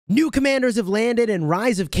New commanders have landed in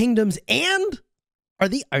Rise of Kingdoms, and are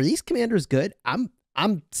these commanders good? I'm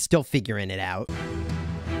still figuring it out.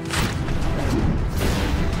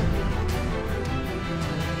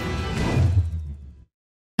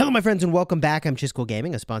 Hello, my friends, and welcome back. I'm Chisgule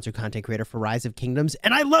Gaming, a sponsored content creator for Rise of Kingdoms,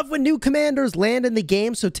 and I love when new commanders land in the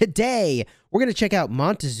game. So today, we're going to check out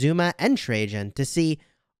Moctezuma and Trajan to see,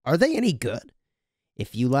 are they any good?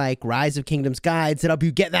 If you like Rise of Kingdoms guides that help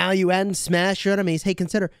you get value and smash your enemies, hey,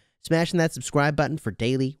 consider smashing that subscribe button for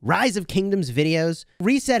daily Rise of Kingdoms videos.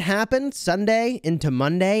 Reset happened Sunday into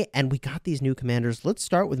Monday, and we got these new commanders. Let's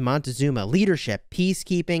start with Moctezuma. Leadership,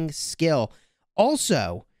 peacekeeping, skill.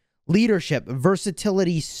 Also, leadership,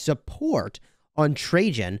 versatility, support on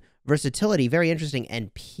Trajan. Versatility, very interesting,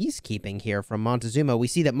 and peacekeeping here from Moctezuma. We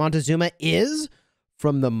see that Moctezuma is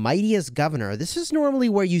from the Mightiest Governor. This is normally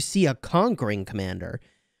where you see a conquering commander.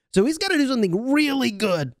 So he's got to do something really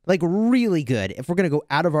good, like really good, if we're going to go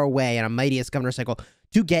out of our way in a Mightiest Governor cycle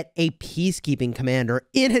to get a peacekeeping commander.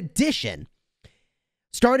 In addition,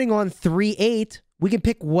 starting on 3-8, we can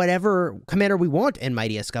pick whatever commander we want in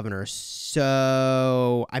Mightiest Governor.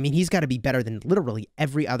 So, I mean, he's got to be better than literally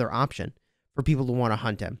every other option for people to want to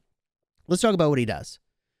hunt him. Let's talk about what he does.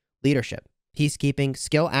 Leadership, peacekeeping,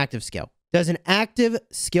 skill, active skill. Does an active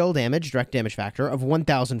skill damage, direct damage factor of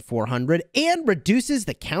 1,400 and reduces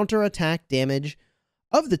the counterattack damage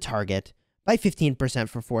of the target by 15%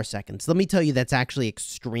 for 4 seconds. Let me tell you, that's actually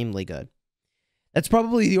extremely good. That's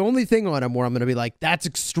probably the only thing on him where I'm going to be like, that's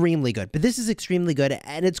extremely good. But this is extremely good,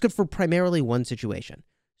 and it's good for primarily one situation.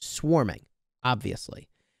 Swarming, obviously.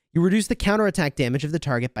 You reduce the counterattack damage of the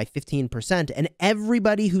target by 15%, and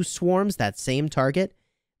everybody who swarms that same target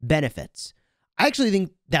benefits. I actually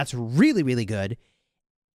think that's really, really good.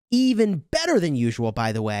 Even better than usual,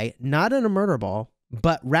 by the way, not in a murder ball,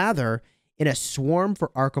 but rather in a swarm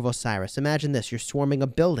for Ark of Osiris. Imagine this, you're swarming a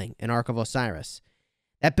building in Ark of Osiris.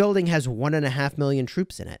 That building has 1.5 million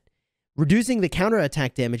troops in it. Reducing the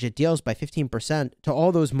counterattack damage it deals by 15% to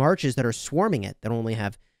all those marches that are swarming it that only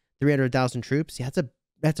have 300,000 troops, yeah,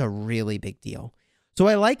 that's a really big deal. So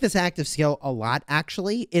I like this active skill a lot,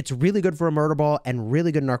 actually. It's really good for a murder ball and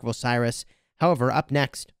really good in Ark of Osiris. However, up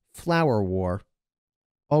next, Flower War.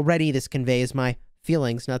 Already this conveys my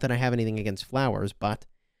feelings, not that I have anything against flowers, but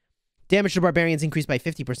damage to barbarians increased by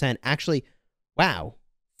 50%. Actually, wow,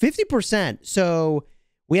 50%. So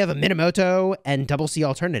we have a Minamoto and double C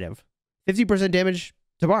alternative. 50% damage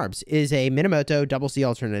to barbs is a Minamoto double C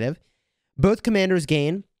alternative. Both commanders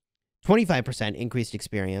gain 25% increased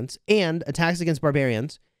experience, and attacks against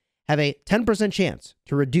barbarians have a 10% chance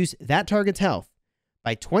to reduce that target's health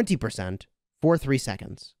by 20% for 3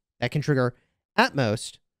 seconds. That can trigger at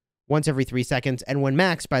most once every 3 seconds, and when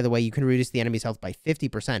maxed, by the way, you can reduce the enemy's health by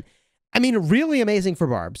 50%. I mean, really amazing for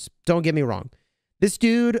barbs. Don't get me wrong. This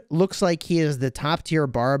dude looks like he is the top tier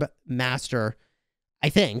barb master, I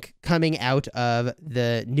think, coming out of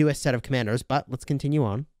the newest set of commanders, but let's continue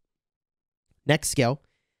on. Next skill,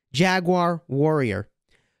 Jaguar Warrior.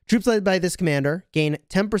 Troops led by this commander gain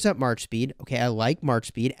 10% march speed. Okay, I like march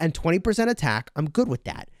speed, and 20% attack. I'm good with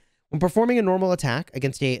that. When performing a normal attack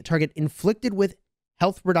against a target inflicted with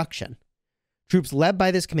health reduction, troops led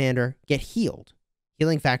by this commander get healed.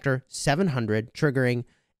 Healing factor 700, triggering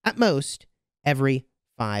at most every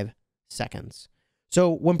 5 seconds. So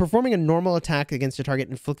when performing a normal attack against a target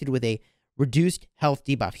inflicted with a reduced health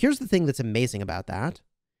debuff, here's the thing that's amazing about that.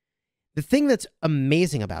 The thing that's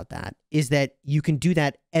amazing about that is that you can do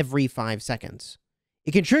that every 5 seconds.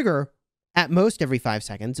 It can trigger at most every 5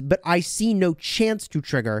 seconds, but I see no chance to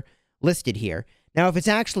trigger listed here. Now, if it's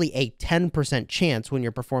actually a 10% chance when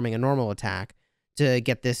you're performing a normal attack to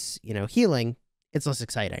get this, healing, it's less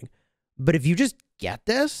exciting. But if you just get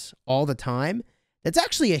this all the time, that's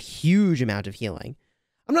actually a huge amount of healing.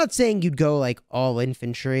 I'm not saying you'd go like all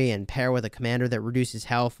infantry and pair with a commander that reduces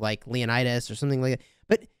health like Leonidas or something like that,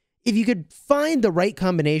 but if you could find the right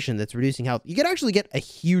combination that's reducing health, you could actually get a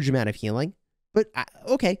huge amount of healing. But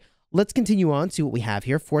okay, let's continue on, see what we have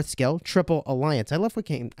here. Fourth skill, Triple Alliance. I love I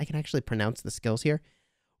can actually pronounce the skills here.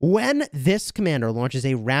 When this commander launches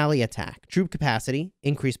a rally attack, troop capacity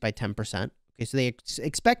increased by 10%. Okay, so they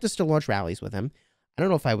expect us to launch rallies with him. I don't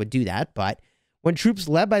know if I would do that, but when troops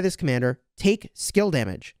led by this commander take skill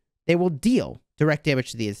damage, they will deal direct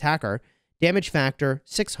damage to the attacker, damage factor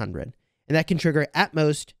 600, and that can trigger at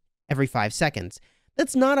most every 5 seconds.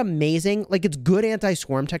 That's not amazing. Like, it's good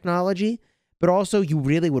anti-swarm technology, but also you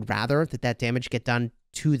really would rather that damage get done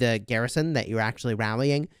to the garrison that you're actually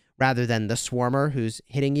rallying rather than the swarmer who's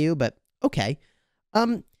hitting you. But okay.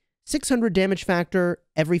 600 damage factor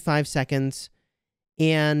every 5 seconds,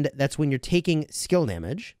 and that's when you're taking skill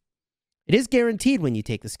damage. It is guaranteed when you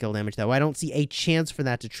take the skill damage, though. I don't see a chance for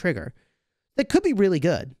that to trigger. That could be really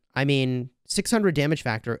good. I mean, 600 damage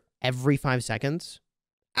factor every 5 seconds.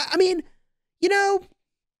 I mean, you know,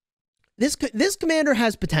 this commander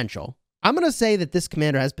has potential. I'm going to say that this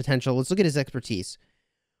commander has potential. Let's look at his expertise.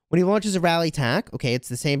 When he launches a rally attack, okay, it's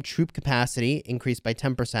the same troop capacity, increased by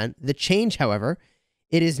 10%. The change, however,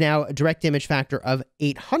 it is now a direct damage factor of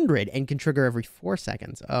 800 and can trigger every 4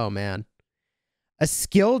 seconds. Oh, man. A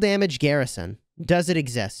skill damage garrison. Does it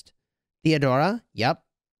exist? Theodora? Yep.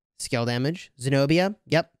 Skill damage. Zenobia?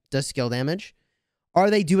 Yep. Does skill damage.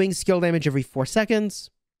 Are they doing skill damage every 4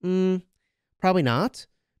 seconds? Probably not.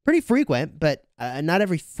 Pretty frequent, but not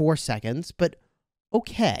every 4 seconds. But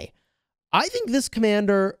okay. I think this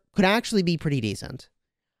commander could actually be pretty decent.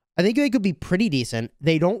 I think they could be pretty decent.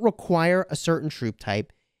 They don't require a certain troop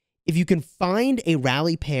type. If you can find a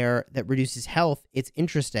rally pair that reduces health, it's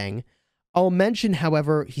interesting. I'll mention,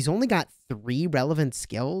 however, he's only got 3 relevant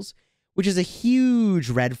skills, which is a huge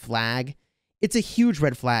red flag. It's a huge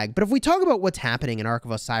red flag. But if we talk about what's happening in Ark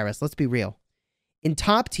of Osiris, let's be real. In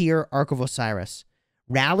top tier Ark of Osiris,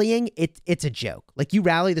 rallying, it's a joke. Like, you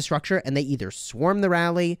rally the structure and they either swarm the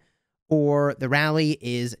rally or the rally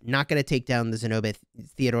is not going to take down the Zenobia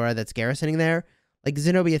Theodora that's garrisoning there. Like,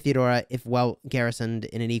 Zenobia Theodora, if well garrisoned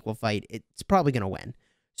in an equal fight, it's probably going to win.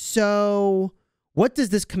 So, what does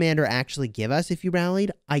this commander actually give us if you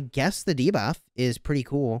rallied? I guess the debuff is pretty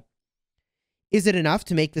cool. Is it enough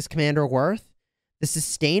to make this commander worth? The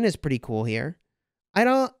sustain is pretty cool here. I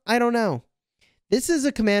don't know. This is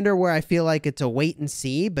a commander where I feel like it's a wait and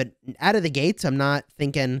see, but out of the gates, I'm not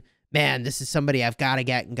thinking, man, this is somebody I've got to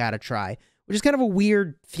get and got to try, which is kind of a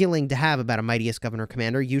weird feeling to have about a Mightiest Governor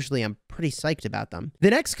commander. Usually I'm pretty psyched about them. The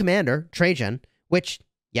next commander, Trajan, which,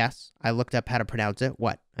 yes, I looked up how to pronounce it.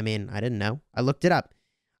 What? I mean, I didn't know. I looked it up.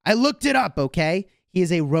 I looked it up, okay? He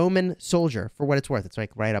is a Roman soldier, for what it's worth. It's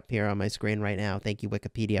like right up here on my screen right now. Thank you,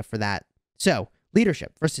 Wikipedia, for that. So,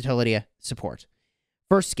 leadership, versatility, support.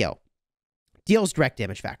 First skill. Deals direct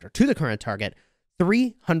damage factor to the current target.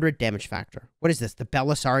 300 damage factor. What is this? The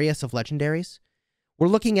Belisarius of Legendaries? We're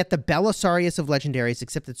looking at the Belisarius of Legendaries,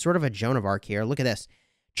 except it's sort of a Joan of Arc here. Look at this.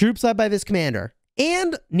 Troops led by this commander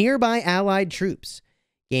and nearby allied troops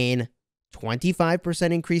gain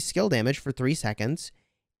 25% increased skill damage for 3 seconds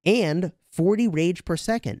and 40 rage per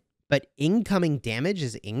second. But incoming damage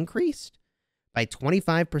is increased by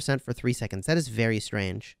 25% for 3 seconds. That is very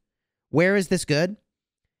strange. Where is this good?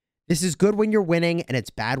 This is good when you're winning, and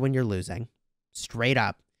it's bad when you're losing. Straight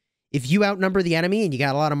up. If you outnumber the enemy and you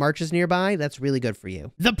got a lot of marches nearby, that's really good for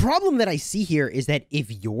you. The problem that I see here is that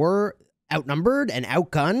if you're outnumbered and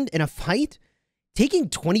outgunned in a fight, taking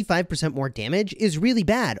 25% more damage is really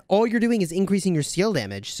bad. All you're doing is increasing your skill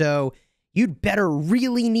damage, so you'd better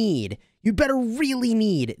really need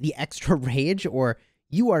the extra rage, or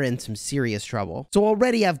you are in some serious trouble. So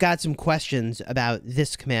already I've got some questions about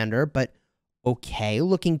this commander, but okay,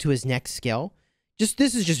 looking to his next skill.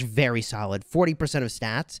 This is just very solid. 40% of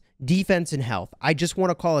stats, defense and health. I just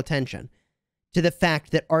want to call attention to the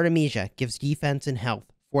fact that Artemisia gives defense and health,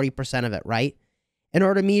 40% of it, right? And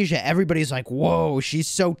Artemisia, everybody's like, whoa, she's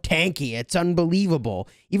so tanky. It's unbelievable.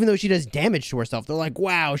 Even though she does damage to herself, they're like,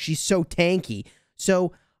 wow, she's so tanky.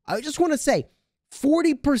 So I just want to say,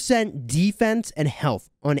 40% defense and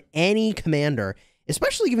health on any commander,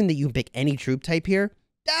 especially given that you can pick any troop type here,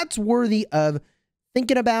 that's worthy of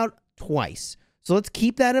thinking about twice. So let's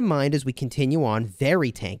keep that in mind as we continue on.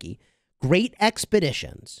 Very tanky. Great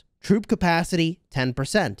expeditions. Troop capacity,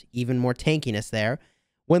 10%. Even more tankiness there.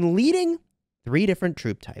 When leading 3 different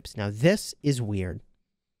troop types. Now, this is weird.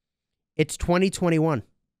 It's 2021.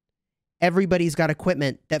 Everybody's got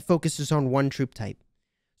equipment that focuses on one troop type.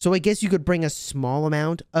 So I guess you could bring a small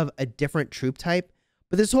amount of a different troop type.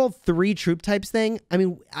 But this whole 3 troop types thing, I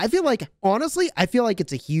mean, I feel like, honestly, I feel like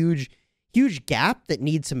it's a huge gap that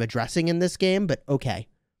needs some addressing in this game, but okay.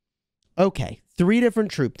 Okay, 3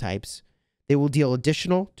 different troop types. They will deal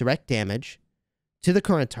additional direct damage to the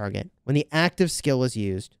current target when the active skill is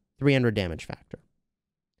used, 300 damage factor.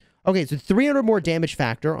 Okay, so 300 more damage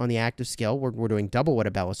factor on the active skill. We're doing double what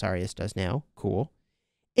a Belisarius does now. Cool.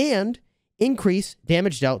 And increase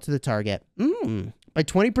damage dealt to the target by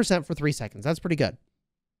 20% for 3 seconds. That's pretty good.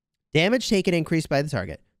 Damage taken increased by the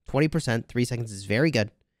target. 20%, 3 seconds is very good.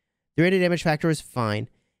 300 damage factor is fine.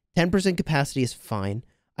 10% capacity is fine.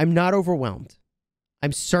 I'm not overwhelmed.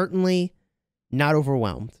 I'm certainly not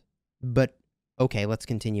overwhelmed. But, okay, let's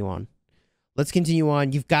continue on. Let's continue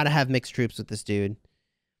on. You've got to have mixed troops with this dude.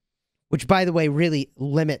 Which, by the way, really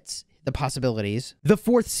limits the possibilities. The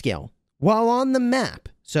 4th skill. While on the map,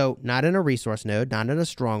 so not in a resource node, not in a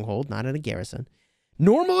stronghold, not in a garrison,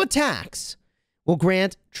 Normal attacks will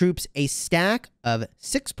grant troops a stack of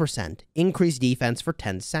 6% increased defense for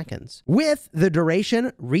 10 seconds, with the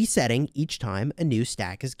duration resetting each time a new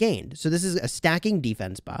stack is gained. So this is a stacking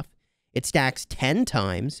defense buff. It stacks 10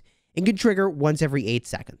 times and can trigger once every 8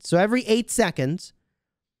 seconds. So every 8 seconds,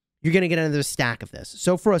 you're going to get another stack of this.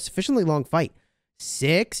 So for a sufficiently long fight,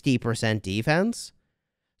 60% defense.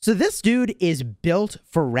 So this dude is built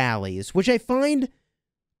for rallies, which I find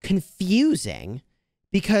confusing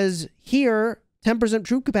because here, 10%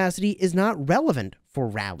 troop capacity is not relevant for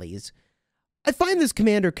rallies. I find this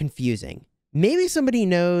commander confusing. Maybe somebody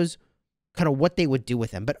knows kind of what they would do with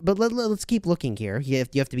him, but let's keep looking here. You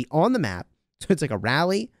have to be on the map, so it's like a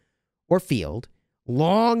rally or field.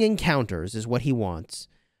 Long encounters is what he wants.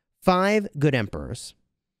 5 good emperors.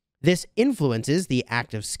 This influences the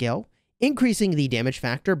active skill, increasing the damage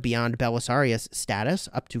factor beyond Belisarius status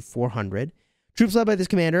up to 400. Troops led by this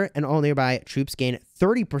commander and all nearby troops gain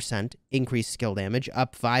 30% increased skill damage,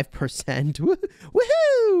 up 5%.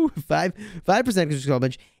 Woohoo! 5% increased skill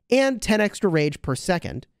damage and 10 extra rage per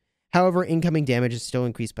second. However, incoming damage is still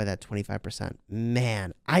increased by that 25%.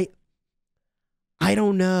 Man, I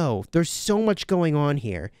don't know. There's so much going on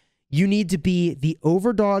here. You need to be the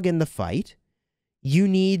overdog in the fight. You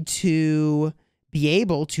need to be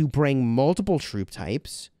able to bring multiple troop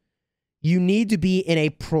types. You need to be in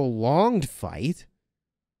a prolonged fight.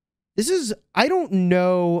 I don't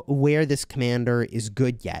know where this commander is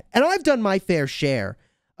good yet. And I've done my fair share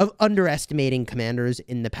of underestimating commanders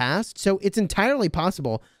in the past, so it's entirely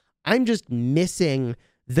possible I'm just missing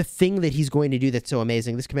the thing that he's going to do that's so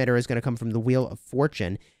amazing. This commander is going to come from the Wheel of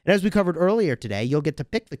Fortune. And as we covered earlier today, you'll get to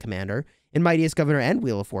pick the commander in Mightiest Governor and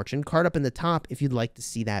Wheel of Fortune, card up in the top if you'd like to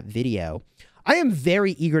see that video. I am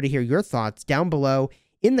very eager to hear your thoughts down below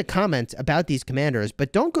in the comments about these commanders,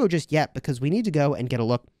 but don't go just yet because we need to go and get a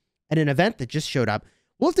look at an event that just showed up.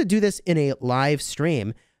 We'll have to do this in a live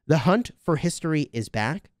stream. The Hunt for History is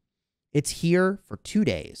back. It's here for 2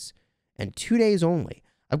 days, and 2 days only.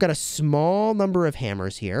 I've got a small number of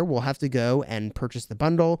hammers here. We'll have to go and purchase the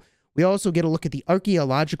bundle. We also get a look at the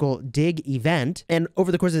Archaeological Dig event, and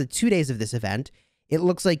over the course of the 2 days of this event, it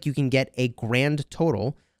looks like you can get a grand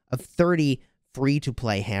total of 30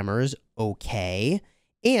 free-to-play hammers. Okay.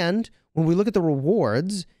 And when we look at the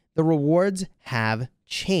rewards have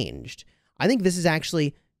changed. I think this is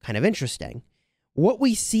actually kind of interesting. What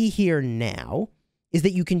we see here now is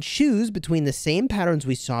that you can choose between the same patterns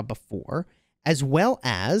we saw before, as well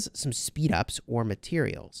as some speed-ups or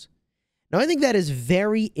materials. Now, I think that is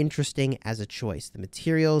very interesting as a choice. The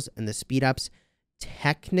materials and the speed-ups,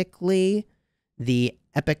 technically, the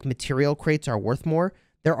epic material crates are worth more.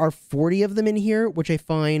 There are 40 of them in here, which I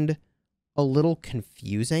find a little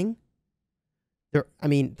confusing. There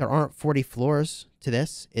aren't 40 floors to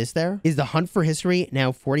this, is there? Is the Hunt for History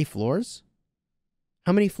now 40 floors?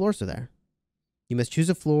 How many floors are there? You must choose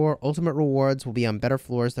a floor. Ultimate rewards will be on better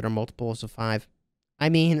floors that are multiples of 5. I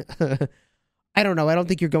mean, I don't know. I don't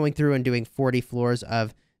think you're going through and doing 40 floors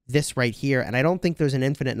of this right here, and I don't think there's an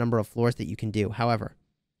infinite number of floors that you can do. However,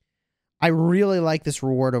 I really like this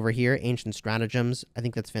reward over here, Ancient Stratagems. I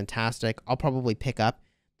think that's fantastic. I'll probably pick up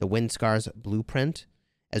the Windscar's Blueprint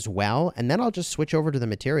as well, and then I'll just switch over to the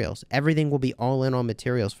materials. Everything will be all in on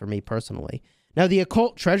materials for me personally. Now, the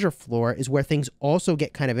Occult Treasure floor is where things also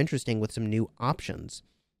get kind of interesting with some new options.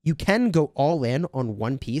 You can go all in on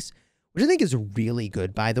one piece, which I think is really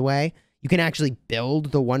good, by the way. You can actually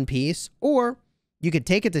build the one piece, or you could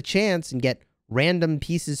take it to chance and get random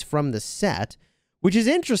pieces from the set, which is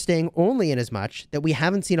interesting only in as much that we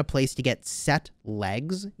haven't seen a place to get set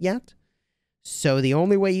legs yet. So the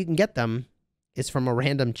only way you can get them is from a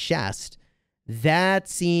random chest. That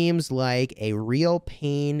seems like a real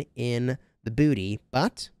pain in the booty,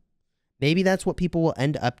 but maybe that's what people will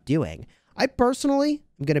end up doing. I personally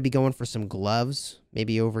am going to be going for some gloves,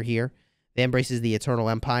 maybe over here. That embraces the Eternal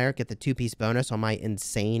Empire, get the 2-piece bonus on my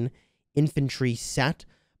insane infantry set.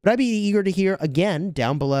 But I'd be eager to hear again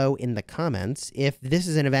down below in the comments if this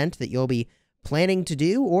is an event that you'll be planning to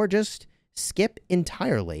do or just skip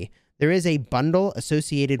entirely. There is a bundle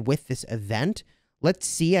associated with this event. Let's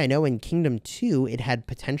see. I know in Kingdom 2 it had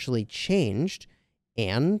potentially changed,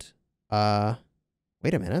 and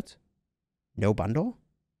wait a minute. No bundle?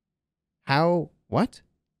 How? What?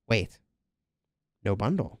 Wait. No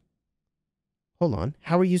bundle. Hold on.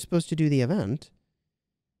 How are you supposed to do the event?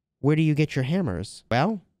 Where do you get your hammers?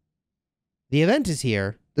 Well, the event is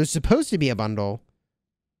here. There's supposed to be a bundle.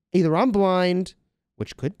 Either I'm blind,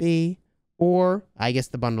 which could be, or I guess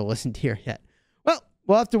the bundle isn't here yet. Well,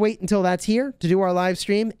 we'll have to wait until that's here to do our live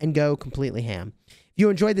stream and go completely ham. If you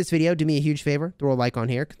enjoyed this video, do me a huge favor. Throw a like on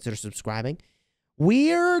here. Consider subscribing.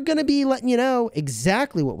 we're going to be letting you know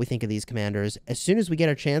exactly what we think of these commanders as soon as we get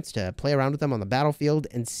a chance to play around with them on the battlefield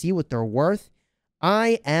and see what they're worth.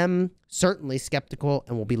 I am certainly skeptical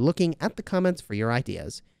and will be looking at the comments for your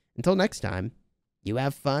ideas. Until next time, you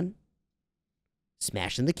have fun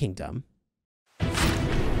smashing the kingdom.